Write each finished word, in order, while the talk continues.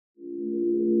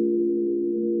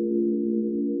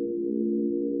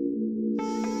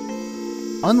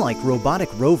Unlike robotic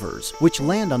rovers which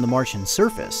land on the Martian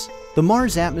surface, the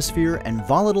Mars Atmosphere and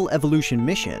Volatile Evolution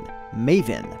mission,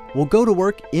 MAVEN, will go to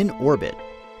work in orbit.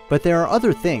 But there are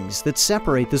other things that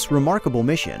separate this remarkable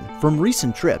mission from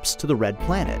recent trips to the Red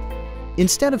Planet.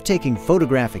 Instead of taking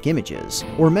photographic images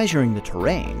or measuring the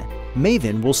terrain,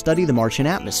 MAVEN will study the Martian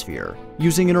atmosphere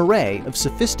using an array of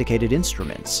sophisticated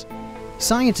instruments.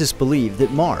 Scientists believe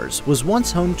that Mars was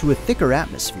once home to a thicker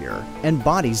atmosphere and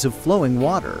bodies of flowing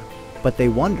water, but they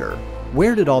wonder,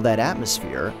 where did all that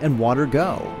atmosphere and water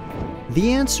go?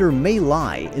 The answer may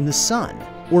lie in the sun,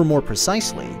 or more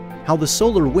precisely, how the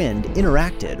solar wind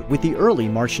interacted with the early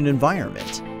Martian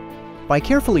environment. By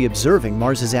carefully observing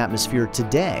Mars's atmosphere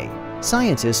today,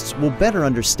 scientists will better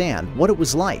understand what it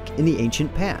was like in the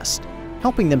ancient past,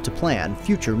 helping them to plan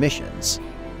future missions.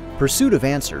 Pursuit of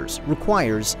answers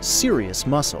requires serious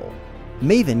muscle.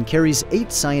 MAVEN carries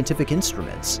 8 scientific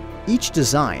instruments, each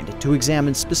designed to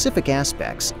examine specific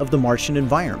aspects of the Martian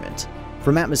environment,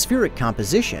 from atmospheric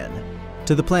composition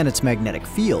to the planet's magnetic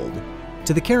field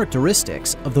to the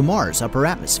characteristics of the Mars upper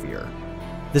atmosphere.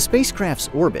 The spacecraft's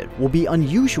orbit will be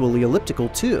unusually elliptical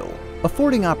too,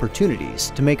 affording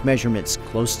opportunities to make measurements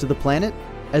close to the planet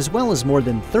as well as more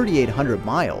than 3,800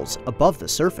 miles above the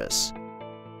surface.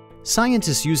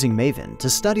 Scientists using MAVEN to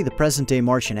study the present-day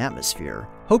Martian atmosphere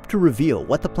hope to reveal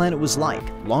what the planet was like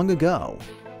long ago.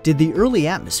 Did the early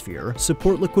atmosphere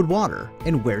support liquid water,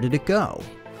 and where did it go?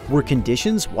 Were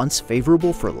conditions once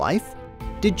favorable for life?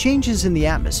 Did changes in the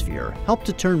atmosphere help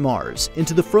to turn Mars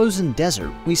into the frozen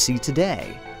desert we see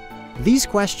today? These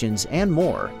questions and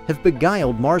more have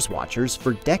beguiled Mars watchers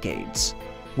for decades.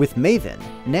 With MAVEN,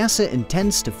 NASA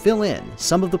intends to fill in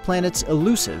some of the planet's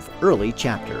elusive early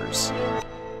chapters.